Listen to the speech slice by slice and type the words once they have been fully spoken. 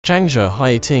Changzhou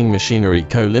Hui Ting Machinery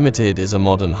Co. Limited is a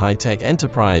modern high-tech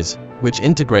enterprise, which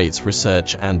integrates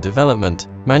research and development,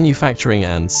 manufacturing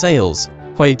and sales.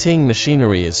 Hui Ting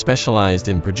Machinery is specialized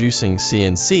in producing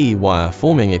CNC wire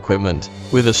forming equipment.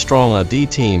 With a strong R&D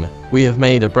team, we have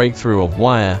made a breakthrough of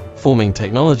wire forming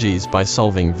technologies by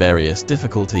solving various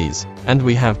difficulties, and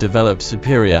we have developed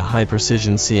superior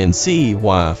high-precision CNC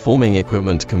wire forming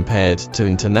equipment compared to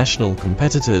international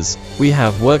competitors. We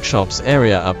have workshops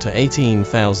area up to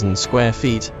 18,000 square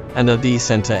feet, and a R&D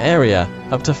center area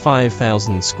up to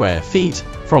 5,000 square feet.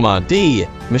 From R&D,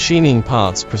 machining,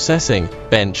 parts processing,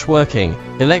 bench working,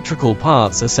 electrical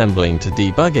parts assembling to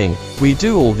debugging, we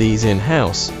do all these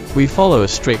in-house. We follow a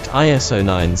strict ISO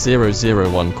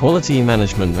 9001 quality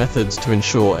management methods to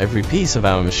ensure every piece of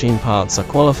our machine parts are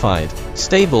qualified,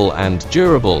 stable and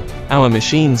durable. Our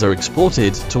machines are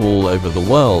exported to all over the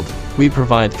world. We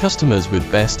provide customers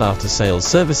with best after-sales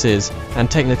services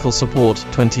and technical support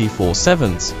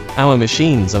 24/7. Our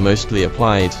machines are mostly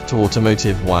applied to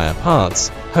automotive wire parts,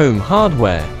 home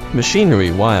hardware,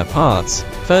 machinery wire parts,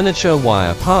 furniture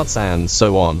wire parts and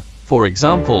so on. For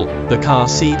example, the car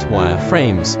seat wire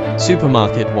frames,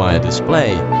 supermarket wire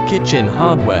display, kitchen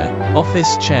hardware,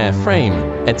 office chair frame,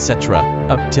 etc.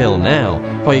 Up till now,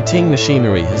 Hui Ting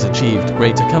Machinery has achieved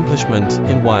great accomplishment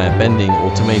in wire bending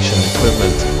automation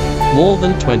equipment. More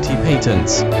than 20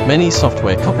 patents, many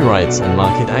software copyrights and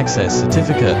market access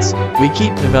certificates. We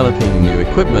keep developing new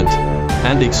equipment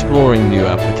and exploring new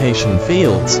application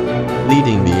fields,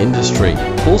 leading the industry.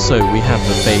 Also, we have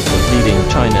the faith of leading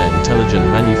China intelligent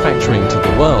manufacturing to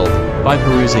the world by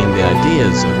perusing the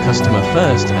ideas of customer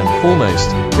first and foremost,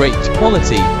 great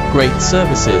quality, great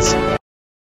services.